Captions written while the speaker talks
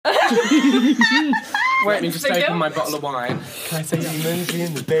Wait, let me just open my bottle of wine. Can I say Demons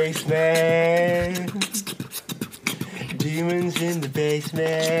in the basement. Demons in the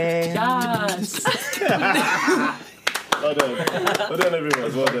basement. Yes! Well done. Well done,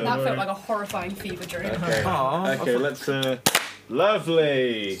 everyone. Well done. That felt like a horrifying fever dream. Okay, okay let's...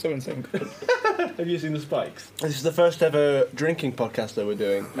 Lovely! So in sync. Have you seen the spikes? This is the first ever drinking podcast that we're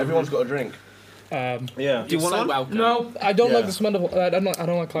doing. Everyone's got a drink. Yeah. Do you want so welcome. No, I don't Yeah. like the smell of. I don't like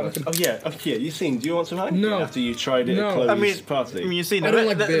Heineken. Oh yeah, you've seen. Do you want some Heineken? No. After you tried it at No. Chloe's party. you've seen. I don't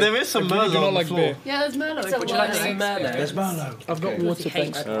like beer. There is some I really Merlot do not on the like floor. beer. Yeah, there's Merlot. Would you like some Merlot? There's Marlow. I've got water,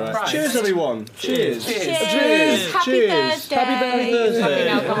 thanks. Alright. Cheers, everyone. Cheers. Cheers. Happy Thursday. Happy Thursday.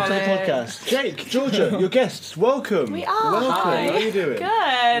 Happy Welcome to the podcast. Jake, Georgia, your guests, welcome. We are. Welcome. Hi. How are you doing? Good.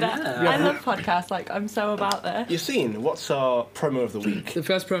 I love podcasts. Like, I'm so about this. Yassine, what's our promo of the week? The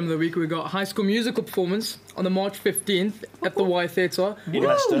first promo of the week, we got High School Musical performance on the March 15th at the Y Theatre In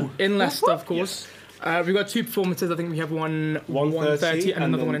Leicester. in Leicester, of course. We've got two performances. I think we have one 1:30 and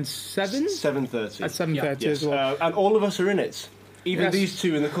another one in 7. 7:30. At 7:30 Yes. as well. And all of us are in it. Even Yes. these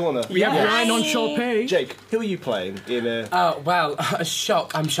two in the corner. We have Ryan on Sharpay. Jake, who are you playing in a... Oh, well, a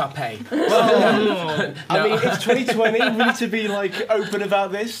shock. I'm Sharpay. I mean, it's 2020. We need to be, like, open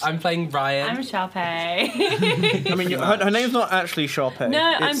about this. I'm playing Ryan. I'm Sharpay. I mean, her name's not actually Sharpay. No,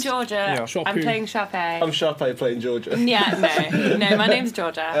 I'm It's- Georgia. yeah. I'm playing Sharpay. I'm Sharpay playing Georgia. Yeah, no, my name's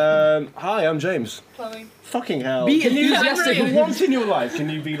Georgia. Hi, I'm James. Chloe. Fucking hell. Be Can you, enthusiastic. for once in your life, can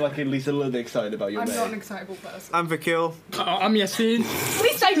you be, like, at least a little bit excited about your I'm name? not an excitable person. I'm Vakil. I'm Yassine. At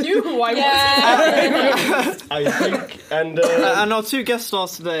least I knew who I was. Yeah. I think, and And our two guest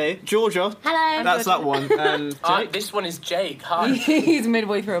stars today, Georgia. Hello. That's that one. And Jake. This one is Jake. Hi. He's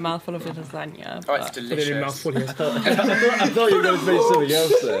midway through a mouthful of lasagna. Oh, it's Put it in delicious. mouthful here. I thought you were going to say something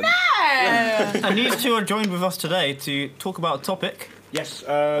else then. And these two are joined with us today to talk about a topic. Yes.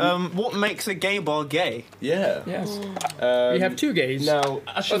 What makes a gay bar gay? Yeah. Yes. We have two gays. Now,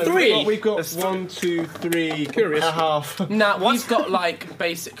 actually, three. We've got There's 1, 2, 3 Curious. and a half. Now, we've got, like,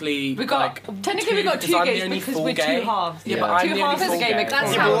 basically... We got like, technically we got 'cause two I'm the gays only because full we're gay. two halves. Yeah, but I'm two the halves only is a gay full makes gay.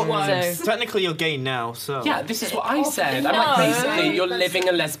 That's four. how it So Technically, you're gay now, so. Yeah, this is what I said. I'm No. like, basically, you're living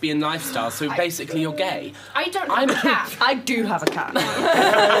a lesbian lifestyle, so basically you're gay. I don't I'm have a cat. I do have a cat. It's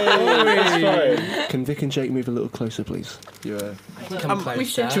fine. Can Vic and Jake move a little closer, please? You're Come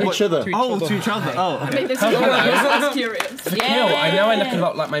closer. to each other. To each other. Oh, I okay. made this I was curious. Vakil, I know I look a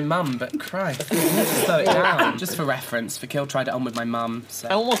lot like my mum, but Christ, slow it down. Just for reference, Vakil tried it on with my mum, so...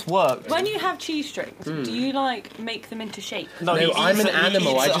 It almost worked. When you have cheese strings, do you like make them into shape? No, he I'm eats an it- he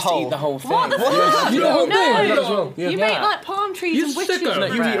animal, eats I it just whole. eat the whole thing. What the fuck? You know what No. I'm doing? You make like palm trees You and witches. sicko.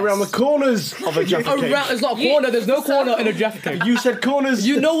 and You eat around the corners of a Jaffa cake. Around, it's not a corner. There's no corner in a Jaffa cake. You said corners.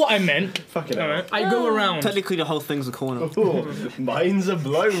 You know what I meant. Fucking hell. I go around. Technically, the whole thing's a corner. Oh, minds are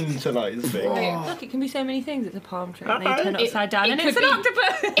blown tonight, Vic. Look, it can be so many things. It's a palm tree, and then you turn it It- upside down, it and could it's an be-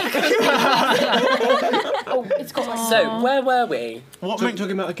 octopus. Oh, it's got my So, where were we? What makes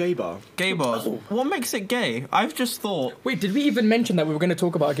Talking about a gay bar. gay bars? What makes it gay? I've just thought. Wait, did we even mention that we were going to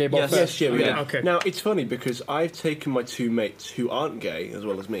talk about a gay bar Yes. first? Yes, yeah, we did. Okay. Now, it's funny because I've taken my two mates who aren't gay, as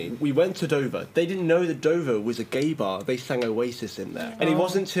well as me. We went to Dover. They didn't know that Dover was a gay bar. They sang Oasis in there. And it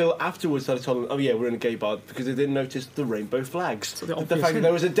wasn't until afterwards that I told them, oh yeah, we're in a gay bar, because they didn't notice the rainbow flags. the The obvious fact that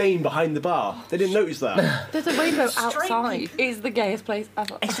there was a Dane behind the bar. They didn't notice that. There's a rainbow outside. It's the gayest place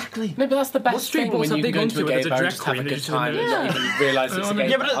ever. Exactly. No, but that's the best What street thing balls when have you they go gone into to a where gay there's a bar and drag just have a queen, good they just time and didn't not even realise it's a gay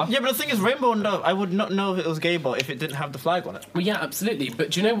Yeah, bar. but the thing is, Rainbow and Dove, I would not know if it was gay bar if it didn't have the flag on it. Well, yeah, absolutely.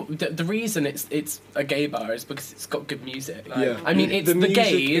 But do you know the reason it's a gay bar is because it's got good music. Like, Yeah. I mean, it's The the, music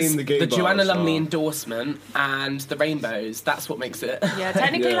gays, in the gay the Joanna bars Lumley are- endorsement, and the rainbows. That's what makes it. Yeah,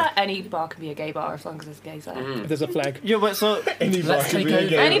 technically, Yeah. like any bar can be a gay bar as long as there's gays there. If there's a flag. Yeah, but so. Any bar Let's can take be a over.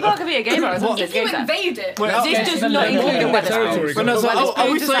 gay Any bar. bar can be a gay bar as long as If there's you gays there. invade it, Wait, This Okay, does the not label. include the Okay, territory. Weatherspoons. But no, so The are we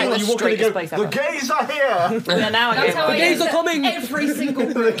Weatherspoons is saying like the You walk in and straightest go, place the ever. gays are here! We are now a that's gay how bar. I gays end are coming. Every single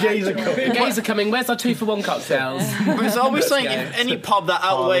The gays are coming. The gays are coming. Where's our 2-for-1 cocktails? But so are we saying go. if any pub that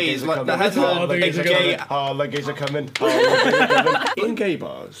Oh, the outweighs, gays are like, that has coming. Oh, the a gays are gay. Oh, the gays are coming. Oh, the gays are coming. In gay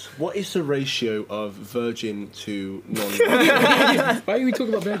bars, what is the ratio of virgin to non-virgin? Why are we talking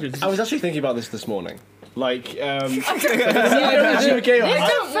about virgins? I was actually thinking about this morning. Like, Yeah, in a gay bar,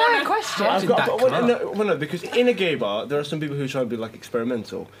 It's a fair question. I've got, that but come up? no, because in a gay bar, there are some people who try and be like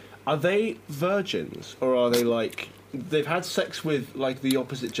experimental. Are they virgins or are they like they've had sex with like the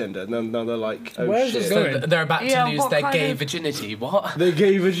opposite gender. Now they're like, oh Where's shit. this So going? they're about Yeah, to lose what their kind gay of- virginity. What? They're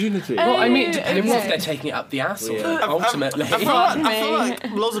gay virginity. Well, I mean, depending okay. if they're taking it up the ass or Yeah. ultimately. I feel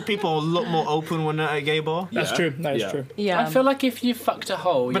like loads of people are a lot more open when they're at a gay bar. That's Yeah. true. That is Yeah. true. Yeah. I feel like if you fucked a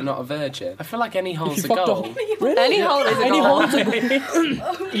hole, you're not a virgin. I feel like any hole's you a fucked a goal. hole. Any hole is a Any goal. hole's a goal.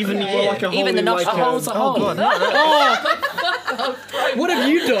 Even the Or like a Even the hole in, nostril. A hole's a hole. God, no. What have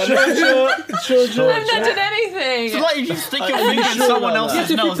you done? I've not done anything. It's like if you stick your finger in someone about that. else's Yes, if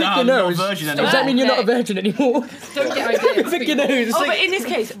you nose, pick your I'm not a nose, virgin does anymore. that mean you're not a virgin anymore? Don't get ideas. Pick your nose. Oh, but in this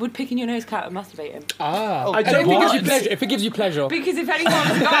case, would picking your nose count and masturbating? Ah, I and don't if it gives you want- pleasure, if it gives you pleasure. Because if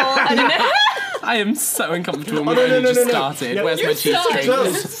anyone's goal and then I am so uncomfortable. Oh, no, We only no, just no, no. started. No, Where's you my cheese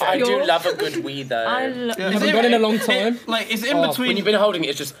started. string? I do love a good wee though. I love. You haven't gone in a long time. Like, it's in Oh, between. When you've been holding it,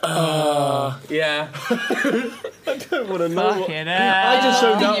 it's just yeah. I don't want to know. What... Fucking I hell. just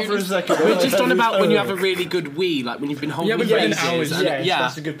zoned out for a second. We're just on about when you have a really good wee, like when you've been holding Yeah, but you're in phrases hours, and- Yes, yeah.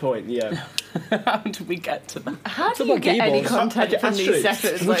 that's a good point. Yeah. How do we get to that? How do about you get gay any balls. content from these Actually,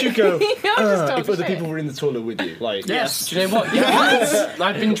 sessions? would you go I'm just if other talking people shit. were in the toilet with you? Like, Yes. Do you know what? Yeah,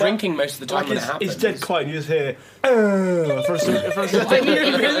 I've been drinking most of the time like when it happens. it's dead quiet and you just hear for a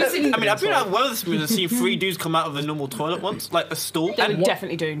second. I mean, I've been at Wetherspoons and seen 3 dudes come out of the normal toilet once, like a stool. They were And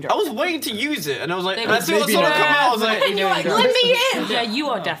definitely doing I drugs. was waiting to use it, and I was like, They and I were see someone come out, I was like, definitely doing drugs. Let me in. Yeah, you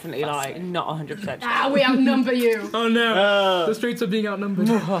are definitely like not 100% sure. Ah, we outnumber you. Oh no, Uh, the streets are being outnumbered.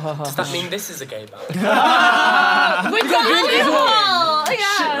 Does that mean this is a gay bar? We've got alcohol!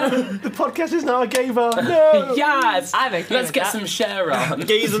 Yeah! the podcast is now a gay bar. No. Yes. I'm okay Let's with get that. some share on.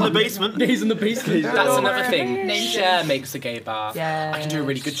 gays in the basement. He's in the basement. That's another thing. Share makes a gay bar. Yeah. I can do a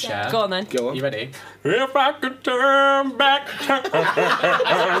really good share. Go on then. Go on. You ready? If I could turn back time,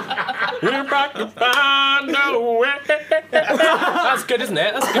 if I could find a way. That's good, isn't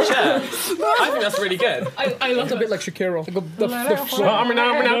it? That's a good share. I think that's really good. I love a bit like Shakira.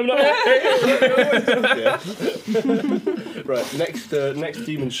 Right. Next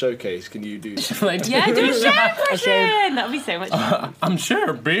demon showcase. Can you do? Yeah, do a share impression! That would be so much fun. I'm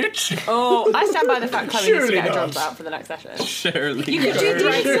sure, bitch. Oh, I stand by the fact Chloe needs to Surely get her not. drums out for the next session. Surely. You could do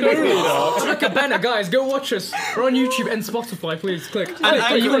these. Look at Bennett, guys. Go watch us. We're on YouTube and Spotify. Please click.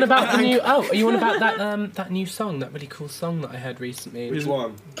 Are you on about the new? Oh, are you on about that new song? That really cool song that I heard recently. Which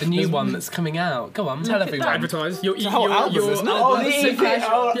one? The new one that's coming out. Go on, tell everyone. Advertise your whole album, isn't it? Oh, the EP.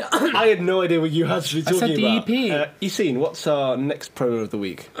 Oh, I had no idea what you were actually I said talking the about. EP. Yassine, what's our next promo of the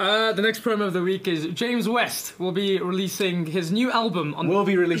week? The next promo of the week is James West will be releasing his new album on. Will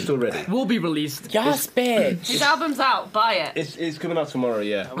be released already. Will be released Yes, bitch. His album's out, buy it. It's coming out tomorrow.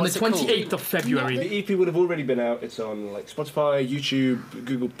 Yeah. on the What's it called? 28th of February. The EP would have already been out. It's on like Spotify, YouTube,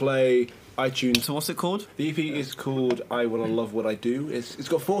 Google Play, iTunes. So what's it called? The EP is called I Wanna Love What I Do. It's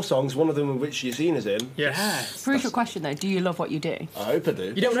got 4 songs, one of them of which Yassine is in. Yes. Crucial question though, do you love what you do? I hope I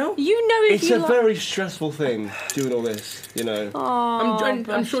do. You don't know? You know if It's you a love... very stressful thing doing all this, you know.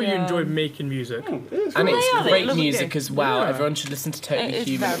 I'm sure you enjoy making music. And they it's are, they great look music good. as well. Yeah. Everyone should listen to Totally It is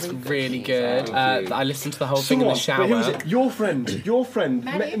Human. It's very good really music. good. Thank you. I listened to the whole thing in the Someone, wait, who was shower. it? Your friend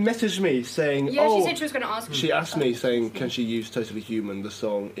Maddie? messaged me saying, Yeah, oh, she said she was going to ask me. she asked me saying, can she use Totally Human, the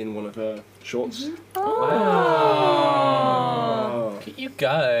song, in one of her shorts? Oh. Look at you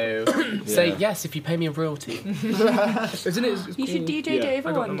go. So Yeah. yes, if you pay me a royalty. Isn't it? You should DJ Yeah, Dover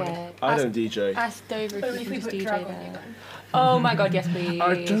I got one the money. day. I don't DJ. Ask Dover if Only you if can we just put DJ drag on you there. then. Oh my god, yes please.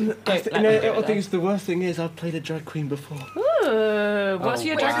 I don't. Don't let I me do think that. it's the worst thing is I've played a drag queen before. Ooh, what's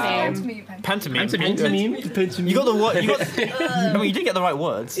your drag name? Pantomime. Pantomime. You got the word. You got. I mean, you did get the right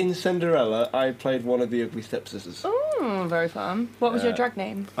words. In Cinderella, I played one of the ugly stepsisters. Oh, very fun. What was your drag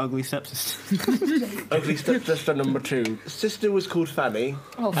name? Ugly stepsister. Ugly stepsister number 2. Sister was called Fanny,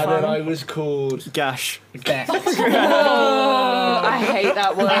 Oh, and then fun. I was called Gash. Bet. Oh, I hate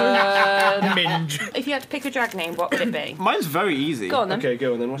that word. Minge. If you had to pick a drag name, what would it be? Mine's very easy. Go on then. Okay,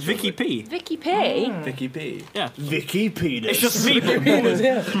 go on then. What's Vicky yours? P. Vicky P. Vicky P. Yeah. Vicky Penis. It's just me.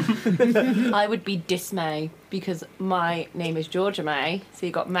 But I would be Dismay because my name is Georgia May, so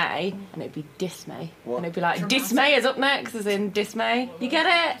you got May, and it'd be Dismay. What? And it'd be like, Dismay is up next, as in Dismay. You get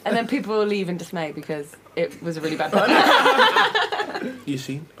it? And then people will leave in dismay because it was a really bad one. You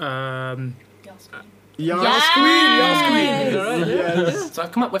see? Yes! So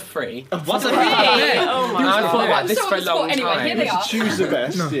I've come up with 3. What's a P? Oh And my I've thought god. about this So for a on the spot long anyway, here time. they are. Choose the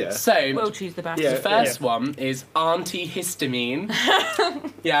best. Yeah. So We'll choose the best. Yeah. the first one is antihistamine.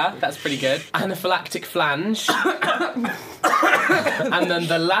 Yeah, that's pretty good. Anaphylactic flange. And then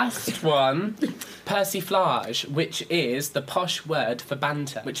the last one, persiflage, which is the posh word for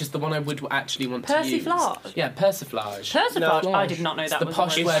banter, which is the one I would actually want to use. Persiflage? Yeah, persiflage. Persiflage? No. I did not know that the was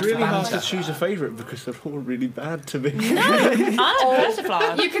posh a word It's really for hard to banter. choose a favourite because they're all really bad to me. I like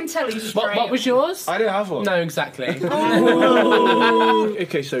persiflage. You can tell he's straight. What was yours? I don't have one. No, exactly.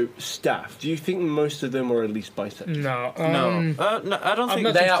 Okay, so staff. Do you think most of them are at least bisexual? No. No, I don't think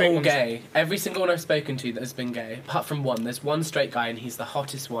met They some are straight all ones. gay. Every single one I've spoken to that has been gay, apart from one. There's one straight guy and he's the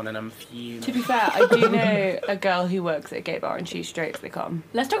hottest one, and I'm fuming. To be fair, I do know a girl who works at a gay bar and she's straight as they come.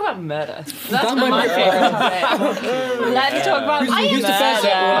 Let's talk about murder. That's my favourite topic. Let's talk about So all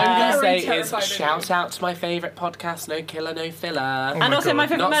I'm going to Very say is terrified of shout out to my favourite podcast, No Killer, No Filler. and also my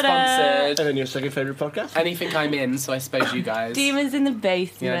favourite Not murder. sponsored. And then your second favourite podcast? Anything I'm in, so I suppose you guys. Demons in the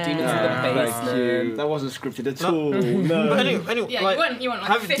basement. Yeah, Demons in the Thank you. basement. That wasn't scripted at all. No. But anyway, Yeah, like, you want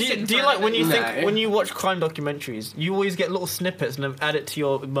like do you like when you No. think when you watch crime documentaries, you always get little snippets and then add it to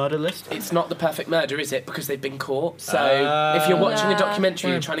your murder list? It's not the perfect murder, is it? Because they've been caught. So if you're watching a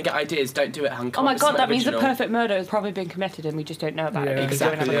documentary, you're trying to get ideas, don't do it, Hank. Oh my god, that means the perfect murder has probably been committed and we just don't know about it. Yeah. because we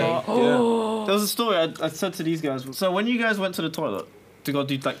haven't Exactly. had a court. There was a story I said to these guys. So when you guys went to the toilet to go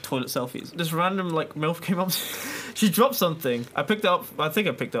do like toilet selfies, this random like MILF came up. She dropped something. I picked it up. I think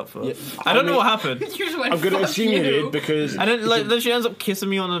I picked it up for her. Yeah. I don't know what happened. You just went, I'm going to "Fuck assume you did because... And then she ends up kissing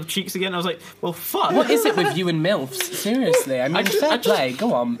me on the cheeks again. I was like, well, fuck. What is it with you and MILFs? Seriously, I mean, fair play,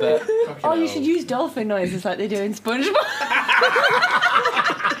 go on, but... Oh, you should use dolphin noises like they do in SpongeBob.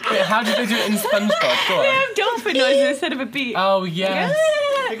 Wait, how did they do it in SpongeBob? Go They on. have dolphin noises instead of a beat. Oh, yes.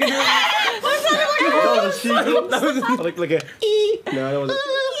 Oh, the seagull. like a... No, that wasn't...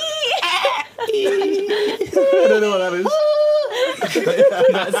 I don't know what that is.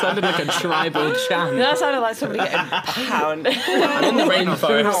 That sounded like a tribal chant. That sounded like somebody getting pounded. I'm in the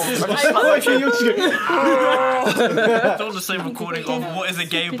rainforest. Actually, you're just going... It's all the same recording of what is a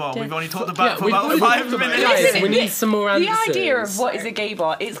gay bar. We've only talked about it for we've about already 5 minutes. Guys, we need some more The answers. idea of what is a gay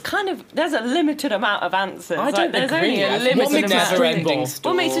bar, it's kind of, there's a limited amount of answers. I don't there's agree. only a I think limited it's a amount. never-ending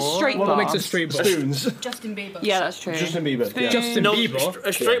What makes a straight bar? What makes a straight bar? Spoons. Justin Bieber. Yeah, that's true. Justin Bieber. Yeah. Justin No, Bieber.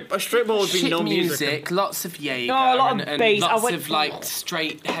 a straight bar would be Shit no music. music, lots of Jaeger, Oh, a lot of and bass. I lots went of for- like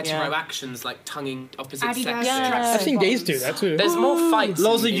straight hetero Yeah. actions, like tonguing opposite Adidas sexes. Yeah. I've seen gays do that too. There's more fights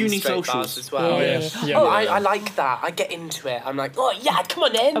Loads in, of in uni straight socials. bars as well. Oh, yeah. Yeah. Oh, I like that. I get into it. I'm like, oh yeah, come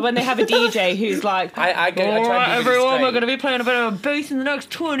on in. And when they have a DJ who's like, I go. I try and alright be really everyone, straight. we're going to be playing a bit of bass in the next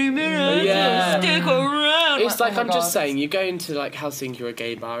 20 minutes. Yeah. Stick around. It's like oh my I'm just God. saying, you go into like Helsinki or a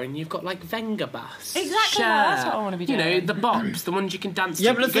gay bar and you've got like Venga Bus. Exactly, that's what I wanna be You know, doing. the bops, the ones you can dance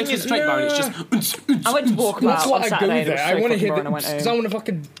Yeah, to. but the You go thing to a is- straight bar and it's just. I went to walk That's about why on I go Saturday. and it there. was I so want to fucking hear boring, I went because home.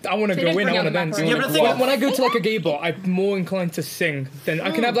 I want to They go didn't in. bring I want to out dance. the Yeah, but the thing is- When I go to like a gay bar, I'm more inclined to sing. Then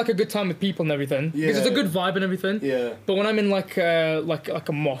I can have like a good time with people and everything because it's a Yeah. good vibe and everything. Yeah. But when I'm in like a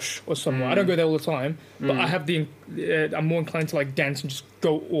mosh or somewhere, I don't go there all the time. But I have I'm more inclined to like dance and just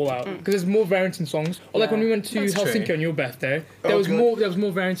go all out because there's more variants in songs. Or like when we went to That's Helsinki true. on your birthday, there was more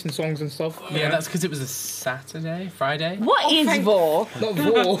variants in songs and stuff. Yeah, that's because it was a Saturday, Friday. What is vor? Not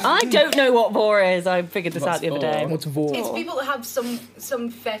vor. I don't know what vor is. I figured this What's out the other vor? day. What's vor? It's people that have some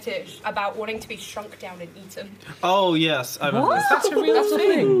fetish about wanting to be shrunk down and eaten. Oh yes, I remember. What? That's a real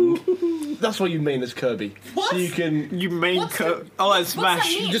thing. That's what you mean as Kirby. What? So you can... You made What's oh, and What's that Smash.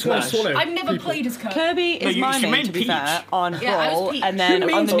 mean? You just want to Smash. swallow. I've never people. played as Kirby. Kirby is you- my she main, made to be Peach. fair, on Yeah, I was Brawl, Peach. and then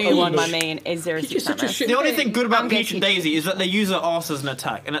Who on the means new one, Peach? my main is Zero Peach is such a Six. shit. The only thing good about I'm Peach and getting- Daisy is that they use her arse as an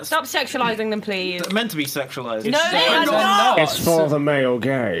attack, and it's Stop sexualizing them, please. meant to be sexualized. No, they are not. It's for the male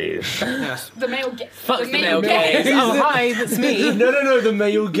gays. Yes. The male Fuck the male gays. Oh, hi, that's me. No, the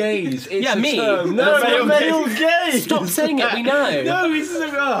male gays. It's Yeah, a me. term. No, The the male male gays. Stop saying it, we know. No, he's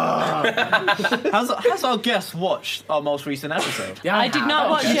Has our guest watched our most recent episode? Yeah, I did not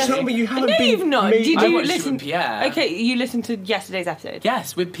watch You it. told me you haven't No, been you've not. made- Did I you watched it listen? with Pierre. Okay, you listened to yesterday's episode.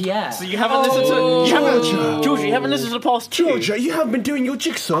 Yes, with Pierre. So you haven't listened to Georgia, you haven't listened to the past two? Georgia, you haven't been doing your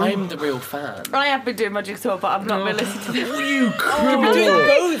jigsaw. I'm the real fan. I have been doing my jigsaw, but I've not been listening to them. You criminal.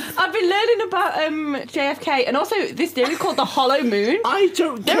 I've been learning about JFK and also this theory called the hollow moon. I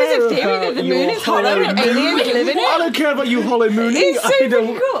don't There care is a theory about that the your moon is hollow and moon. aliens live in I it. don't care about you hollow mooning. It's so I don't...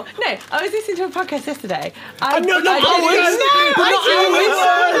 fucking cool. No, I was listening to a podcast yesterday.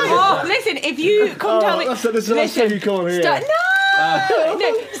 Listen, if you come tell me... That's the last time you call here.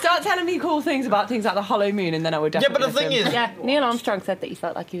 Start telling me cool things about things like the hollow moon and then I would Yeah, definitely but the thing listen. is- Yeah, Neil Armstrong said that he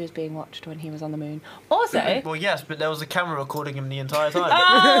felt like he was being watched when he was on the moon. Also... Well, yes, but there was a camera recording him the entire time.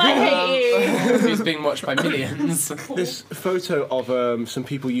 Oh, I hate you. He's being watched by millions. This photo of some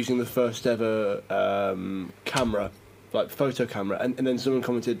people using the first ever camera like photo camera, and then someone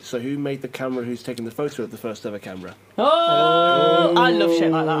commented, so who made the camera who's taking the photo of the first ever camera? Oh, I love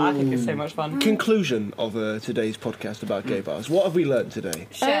shit like that. I think it's so much fun. Conclusion of today's podcast about gay bars. What have we learnt today?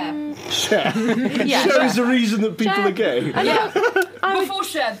 Share. Share. Yeah. Share is the reason that people are gay. Before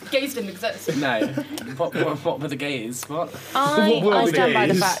Share, gays didn't exist. No. What were the gays? What? I stand by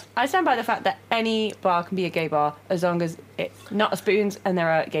the gays? fact. I stand by the fact that any bar can be a gay bar as long as it's not a spoons and there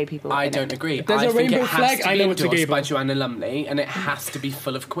are gay people. I in don't it. agree. there's I a think rainbow it has flag, to I be know it's a gay endorsed by bar. Joanna Lumley, and it has to be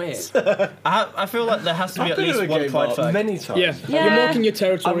full of queers. I feel like there has to be I've at been to least a one gay pride bar flag. many times. Yeah. Yeah. You're marking your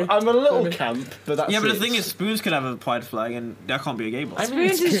territory. I'm a little camp, but that's Yeah, but the it. thing is, spoons can have a pride flag, and that can't be a gay bar.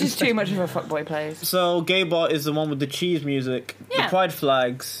 Spoons is just too much of a fuckboy place. So gay bar is the one with the cheese music, Yeah. the pride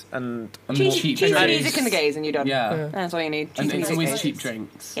flags, and Cheese, cheap cheese drinks. music and the gays, and you're done. Yeah. That's all you need. Cheese And it's music, always gays. cheap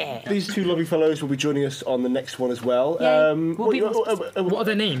drinks. Yeah. These two lovely fellows will be joining us on the next one as well. Yay. We'll be- What are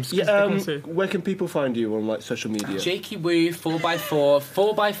their names? 'Cause Yeah, they can't say. where can people find you on like social media? Jakey Woo 4x4,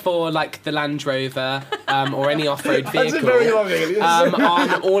 4x4 like the Land Rover, or any off-road That's a very vehicle. long name.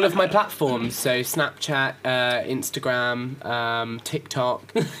 On all of my platforms, so Snapchat, Instagram,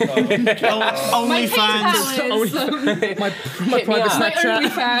 TikTok. OnlyFans. My Hit me private up. Snapchat.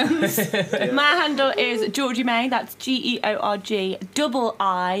 OnlyFans. My handle is Georgie May. That's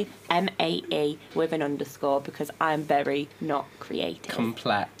GeorgIMAE with an underscore because I'm very not creative.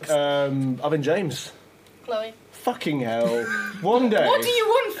 Complex. I've been James. Chloe. Fucking hell. One day. What do you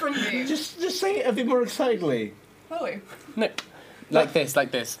want from me? Just say it a bit more excitedly. Chloe. No, like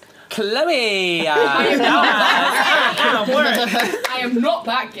this. Chloe! I am not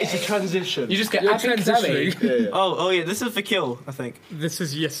that gay. It's a transition. You just get You're Abby Chloe. transitioning. Yeah, yeah. Oh yeah, this is for kill, I think. This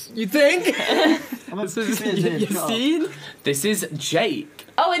is yes. You think? This is Yassine. This is Jake.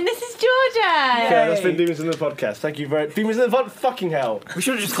 Oh, and this is Georgia. Okay, that's been Demons in the Podcast. Thank you very much. Demons in the Fucking hell. We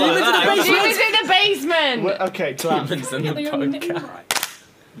should have just called it that. She was in the basement. Well, okay, clap. Demons in the podcast.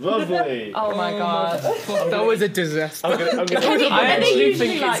 Lovely. Oh my god. That was a disaster. I'm gonna Are they I actually usually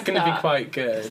think like it's going to be that? quite good.